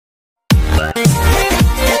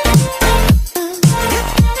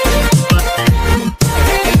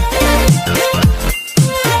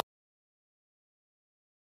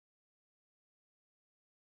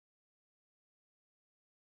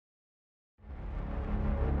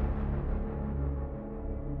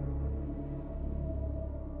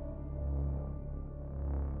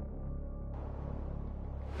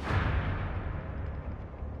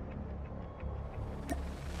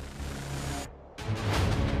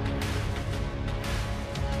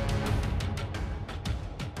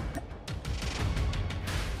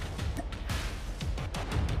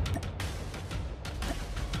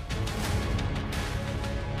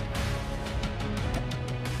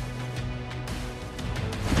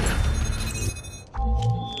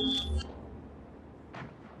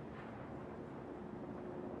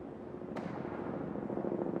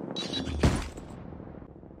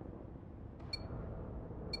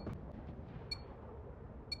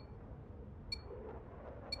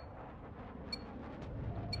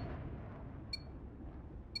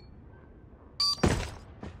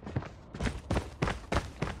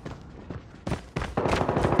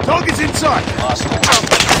Target's inside!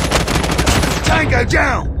 Tango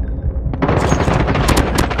down!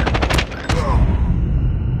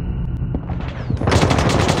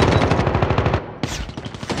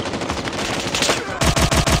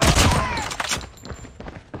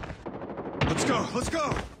 Let's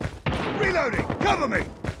go! Reloading! Cover me!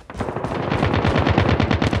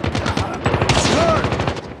 Turn!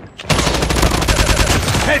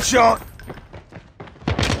 Headshot!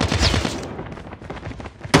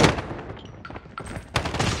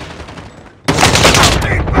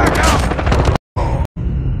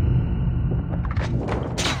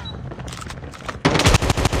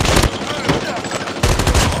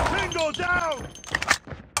 Down!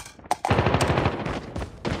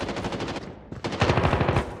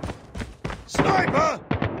 Sniper!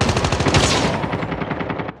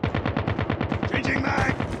 Changing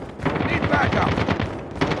mag! Need backup!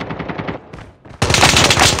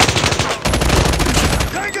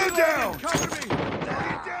 Tango down! Cover me!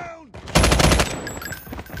 Target down!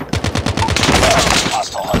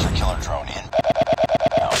 Hostile hunter-killer drone inbound.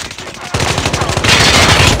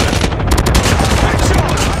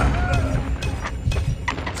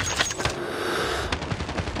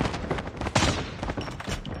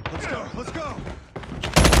 Let's go!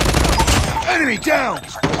 Enemy down! Ready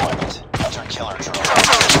for deployment. Hunter-killer drone.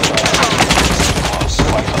 Close.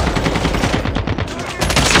 Fight on.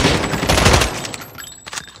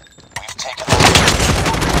 We've taken the lead.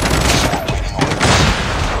 Waiting orders.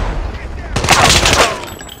 Down! Enemy down!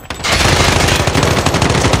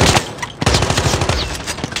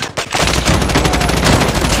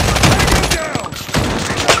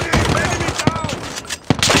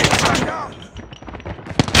 Back up!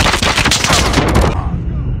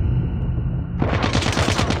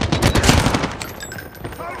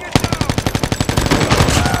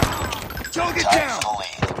 Target Time down! for the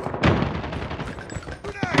lead.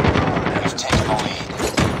 We've taken the lead.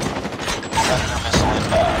 Predator missile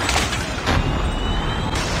inbound.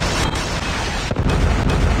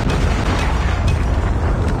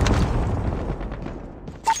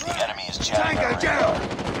 The enemy is jamming Tango our down!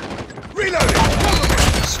 radar. Reloading! Cover me!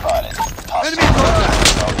 Spotted. Enemy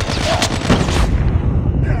Hostile drone inbound.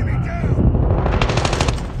 Enemy down!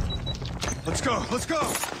 Let's go!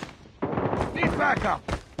 Need backup!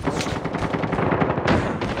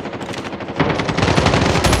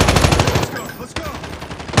 Let's go!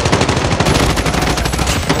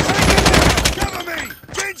 Cover me!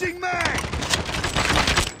 Changing mag!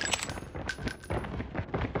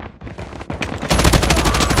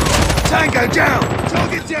 Tango down!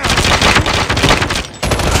 Target down!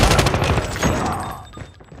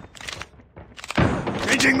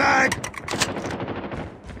 Changing mag!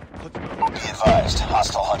 Be advised.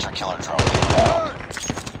 Hostile hunter-killer drone inbound.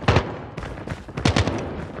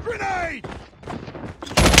 Grenade!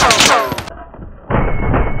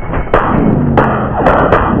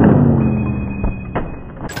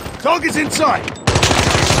 Target's in sight!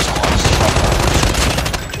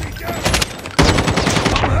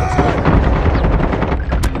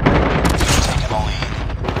 Taking the lead.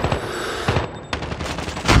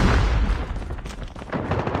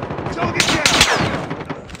 Target down!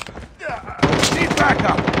 Need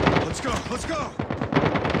backup! Let's go!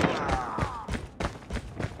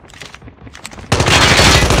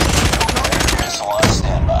 Missile on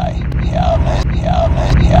standby.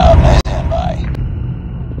 Standby.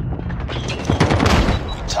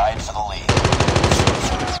 We tied for the lead.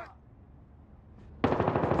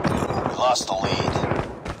 We lost the lead.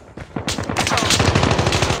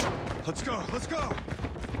 Let's go!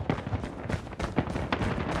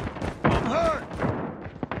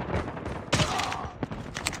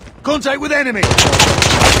 Contact with enemy!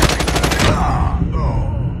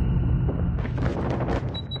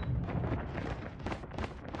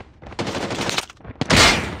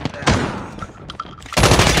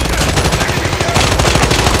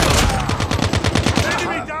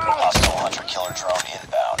 Hostile hunter-killer drone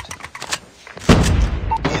inbound.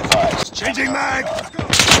 Be advised. Changing mag!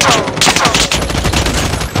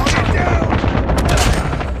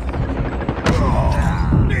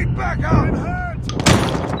 Need backup!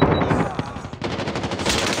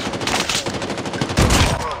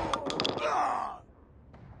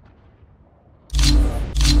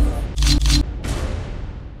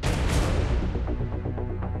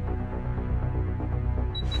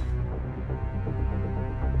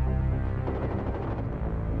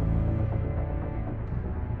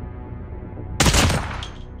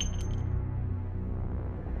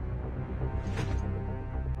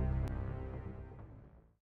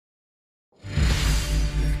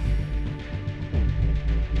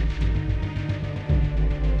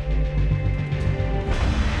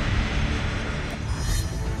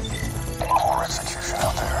 Poor execution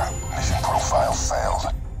out there. Mission profile failed.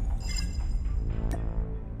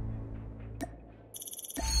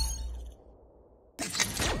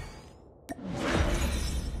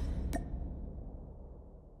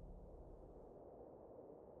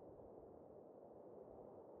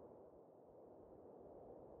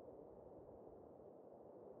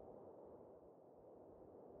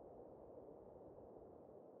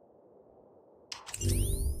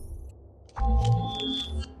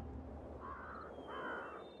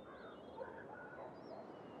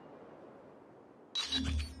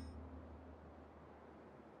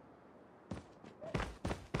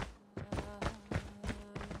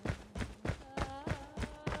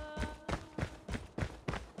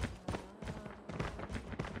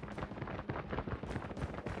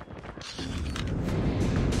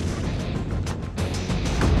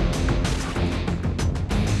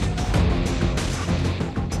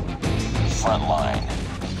 Front line.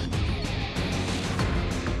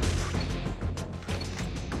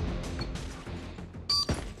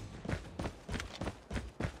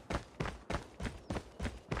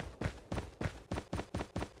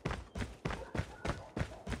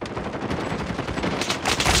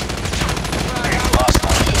 Lost the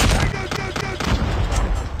lead.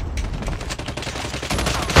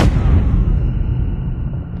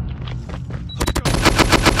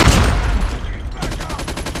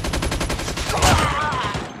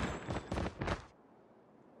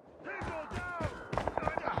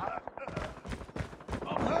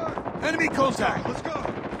 Enemy contact! Let's go!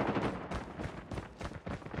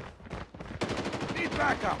 Need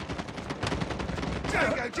backup!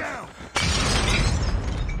 Tango down!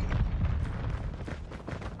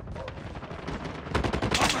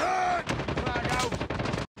 I'm hurt! Flag out!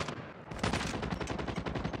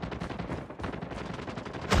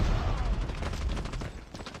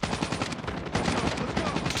 Let's go!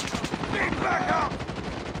 Need backup!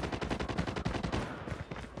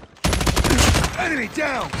 Enemy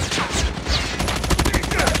down!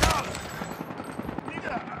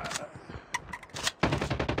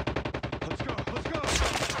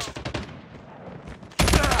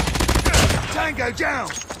 Tango down!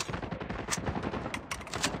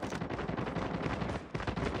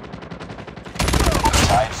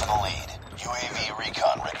 Tied for the lead. UAV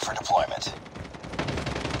recon ready for deployment.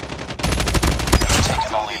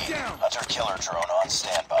 Taking the lead. Hunter-killer drone on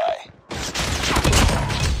standby.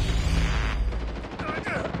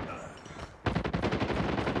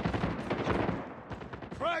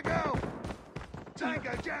 Frag out!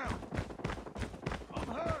 Tango down! I'm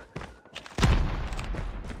hurt!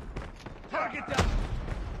 Target down!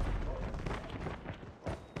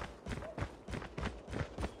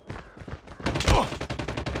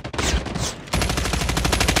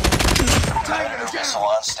 Predator missile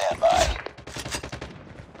on standby.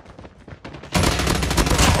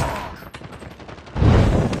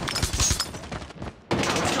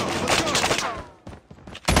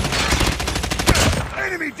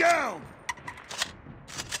 Enemy down!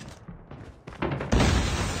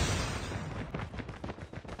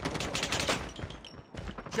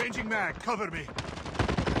 Changing mag, cover me.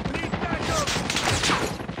 Need backup!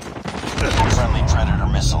 Friendly Predator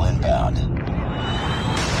missile inbound.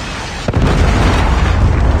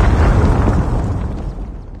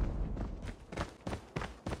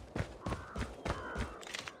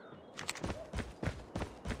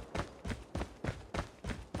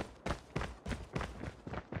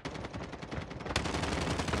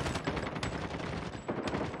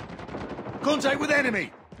 Contact with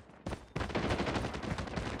enemy!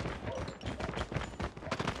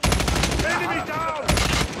 Enemy down!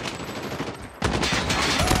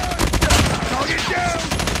 Target down!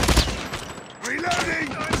 Reloading!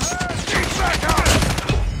 Need backup!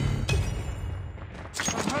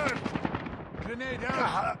 I'm hurt! Grenade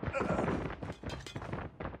out!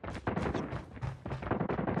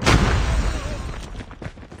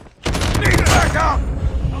 Need backup!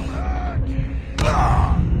 I'm hurt!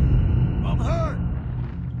 I'm hurt!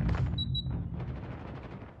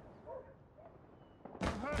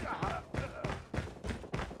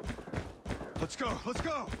 Let's go, let's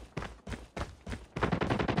go!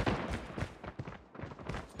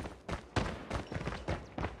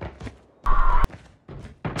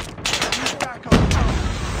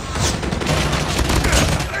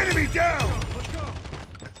 Enemy down! Let's go!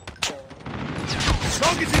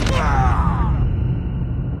 Target's in!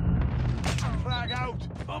 Flag out!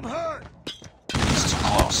 I'm hurt! It's too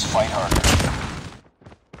close. Fight harder.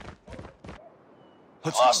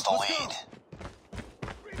 We lost the lead.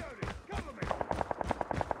 Reloading! Cover me!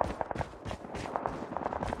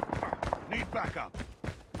 Need backup!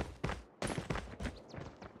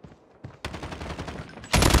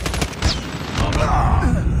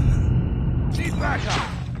 Need backup!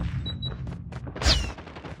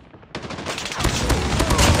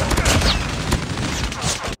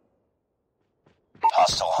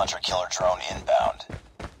 Hostile hunter-killer drone inbound.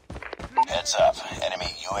 Heads up.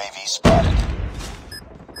 Enemy UAV spotted.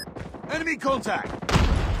 Enemy contact!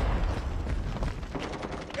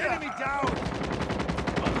 Enemy down!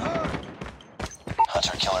 I'm hurt!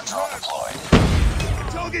 Hunter-killer drone deployed.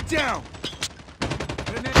 Target down!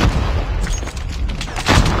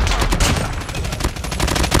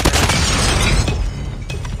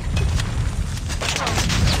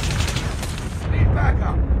 Need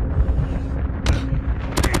backup!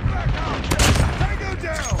 Need backup! Tango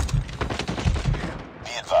down!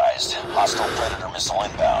 Be advised. Hostile Predator missile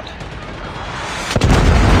inbound.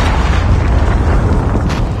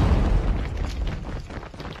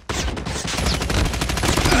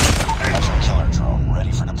 Hunter-killer drone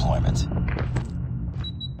ready for deployment.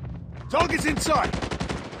 Target's in sight!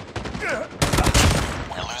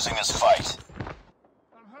 We're losing this fight.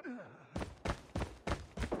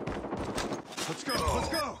 Let's go, let's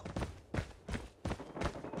go!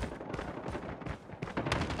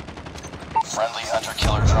 Friendly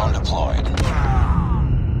hunter-killer drone deployed.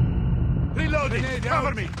 Reloading!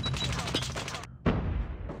 Cover me!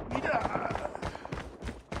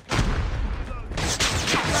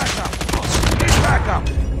 Backup! Need backup!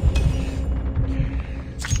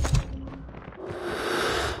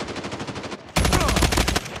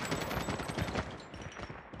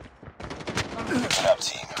 Good up,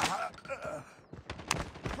 team.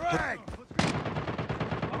 Frag!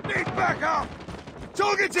 Need backup!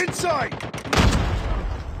 Target's in sight!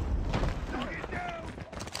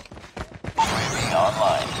 UAV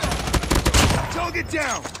online. Target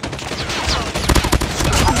down!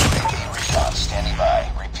 UAV recon standing by.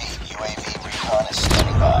 Repeat, UAV recon is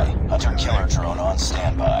standing by.